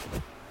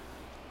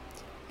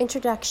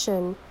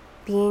Introduction: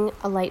 Being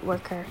a light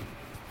worker.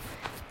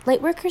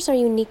 Light workers are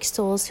unique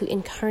souls who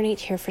incarnate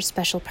here for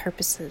special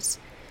purposes.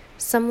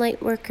 Some light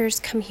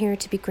workers come here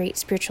to be great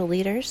spiritual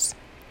leaders.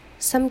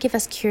 Some give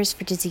us cures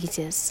for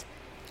diseases.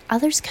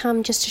 Others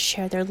come just to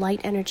share their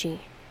light energy.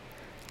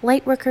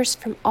 Light workers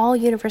from all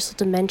universal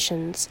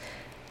dimensions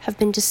have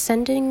been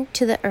descending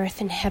to the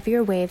earth in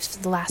heavier waves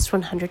for the last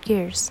 100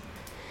 years.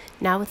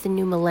 Now with the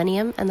new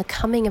millennium and the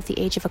coming of the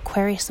age of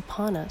Aquarius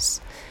upon us,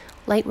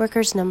 light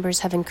workers'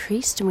 numbers have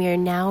increased, and we are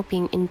now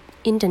being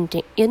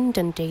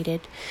inundated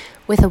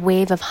with a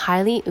wave of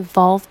highly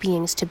evolved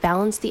beings to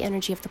balance the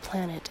energy of the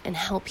planet and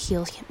help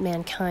heal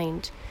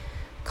mankind.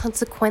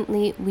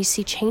 Consequently, we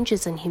see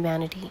changes in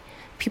humanity.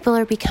 People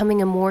are becoming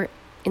more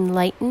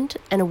enlightened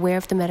and aware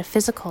of the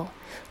metaphysical.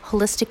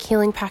 Holistic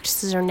healing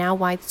practices are now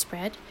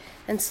widespread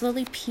and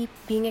slowly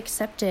being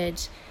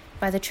accepted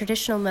by the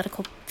traditional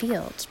medical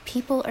field.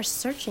 People are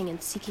searching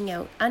and seeking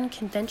out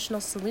unconventional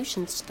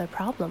solutions to their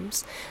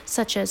problems,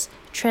 such as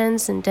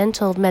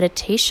transcendental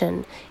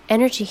meditation,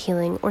 energy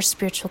healing, or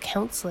spiritual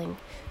counseling.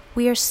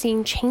 We are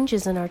seeing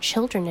changes in our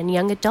children and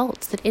young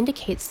adults that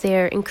indicates they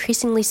are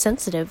increasingly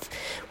sensitive,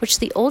 which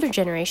the older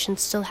generation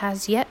still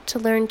has yet to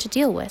learn to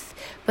deal with,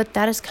 but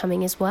that is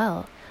coming as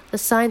well. The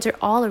signs are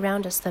all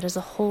around us that as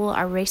a whole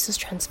our race is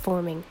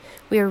transforming.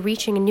 We are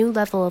reaching a new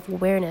level of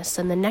awareness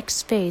and the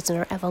next phase in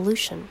our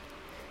evolution.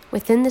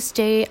 Within this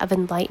day of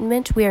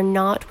enlightenment, we are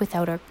not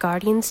without our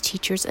guardians,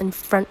 teachers, and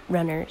front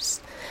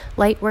runners.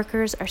 Light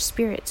workers are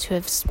spirits who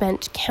have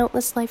spent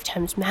countless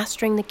lifetimes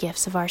mastering the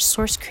gifts of our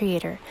source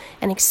creator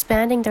and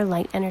expanding their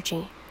light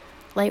energy.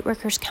 Light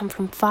workers come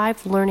from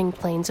 5 learning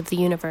planes of the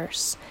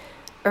universe.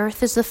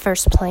 Earth is the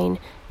first plane,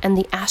 and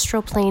the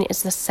astral plane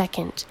is the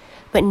second,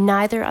 but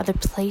neither are the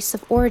place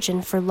of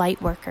origin for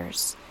light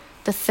workers.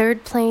 The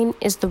third plane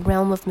is the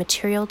realm of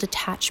material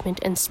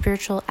detachment and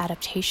spiritual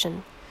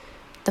adaptation.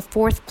 The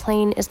 4th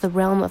plane is the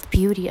realm of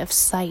beauty of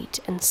sight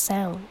and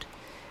sound.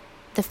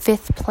 The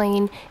 5th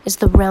plane is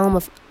the realm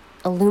of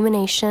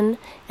illumination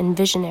and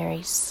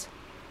visionaries.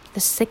 The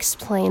 6th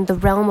plane, the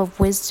realm of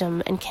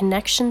wisdom and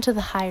connection to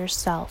the higher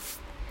self.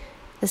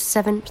 The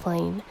 7th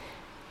plane,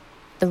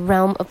 the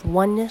realm of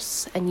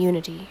oneness and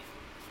unity.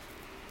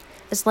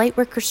 As light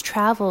workers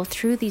travel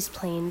through these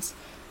planes,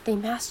 they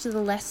master the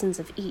lessons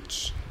of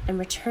each and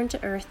return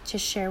to Earth to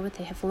share what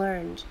they have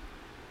learned.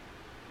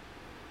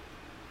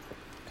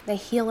 They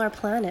heal our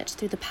planet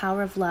through the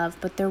power of love,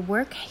 but their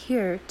work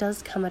here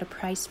does come at a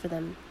price for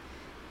them.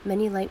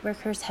 Many light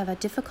workers have a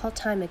difficult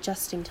time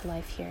adjusting to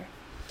life here.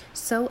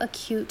 So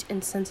acute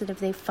and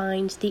sensitive they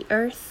find the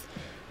earth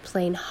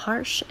plane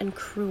harsh and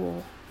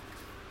cruel.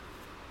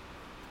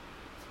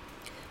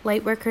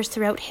 Light workers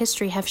throughout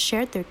history have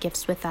shared their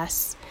gifts with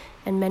us,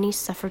 and many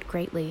suffered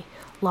greatly,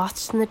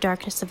 lost in the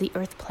darkness of the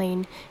earth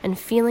plane and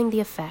feeling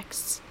the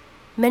effects.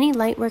 Many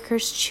light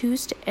workers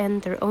choose to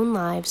end their own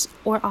lives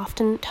or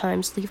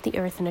oftentimes leave the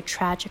earth in a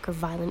tragic or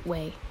violent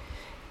way.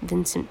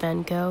 Vincent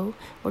van Gogh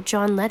or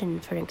John Lennon,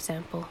 for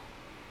example.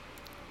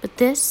 But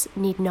this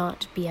need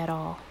not be at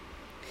all.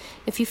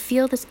 If you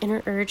feel this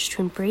inner urge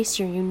to embrace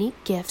your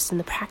unique gifts and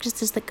the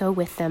practices that go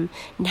with them,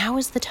 now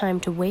is the time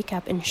to wake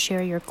up and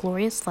share your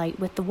glorious light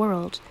with the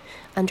world.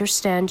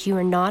 Understand you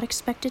are not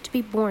expected to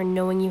be born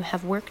knowing you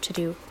have work to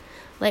do.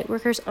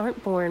 Lightworkers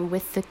aren't born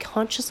with the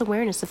conscious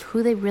awareness of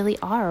who they really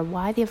are or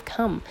why they have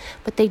come,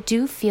 but they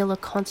do feel a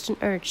constant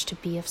urge to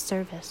be of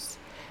service.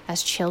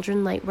 As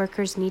children,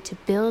 lightworkers need to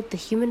build the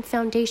human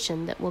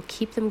foundation that will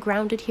keep them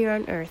grounded here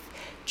on earth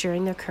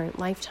during their current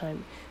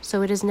lifetime.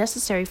 So it is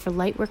necessary for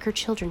lightworker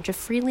children to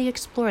freely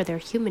explore their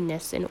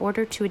humanness in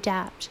order to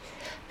adapt.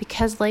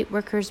 Because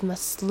lightworkers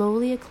must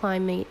slowly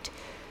acclimate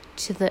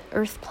to the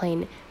earth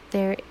plane,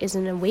 there is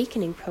an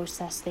awakening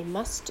process they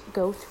must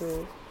go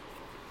through.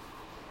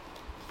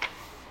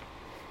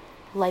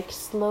 Like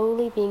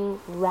slowly being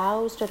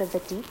roused out of a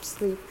deep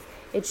sleep,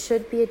 it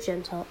should be a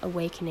gentle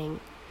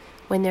awakening.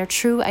 When their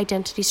true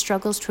identity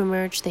struggles to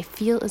emerge, they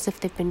feel as if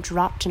they've been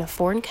dropped in a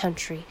foreign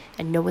country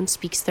and no one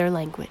speaks their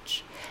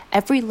language.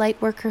 Every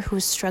lightworker who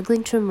is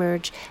struggling to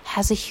emerge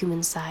has a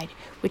human side,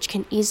 which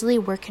can easily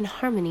work in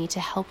harmony to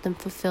help them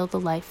fulfill the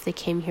life they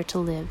came here to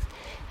live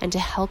and to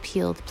help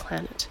heal the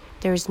planet.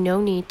 There is no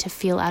need to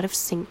feel out of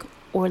sync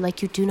or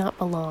like you do not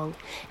belong,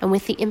 and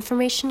with the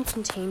information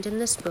contained in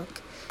this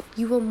book,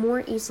 you will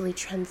more easily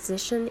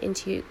transition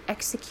into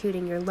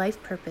executing your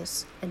life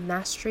purpose and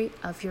mastery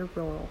of your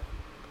role.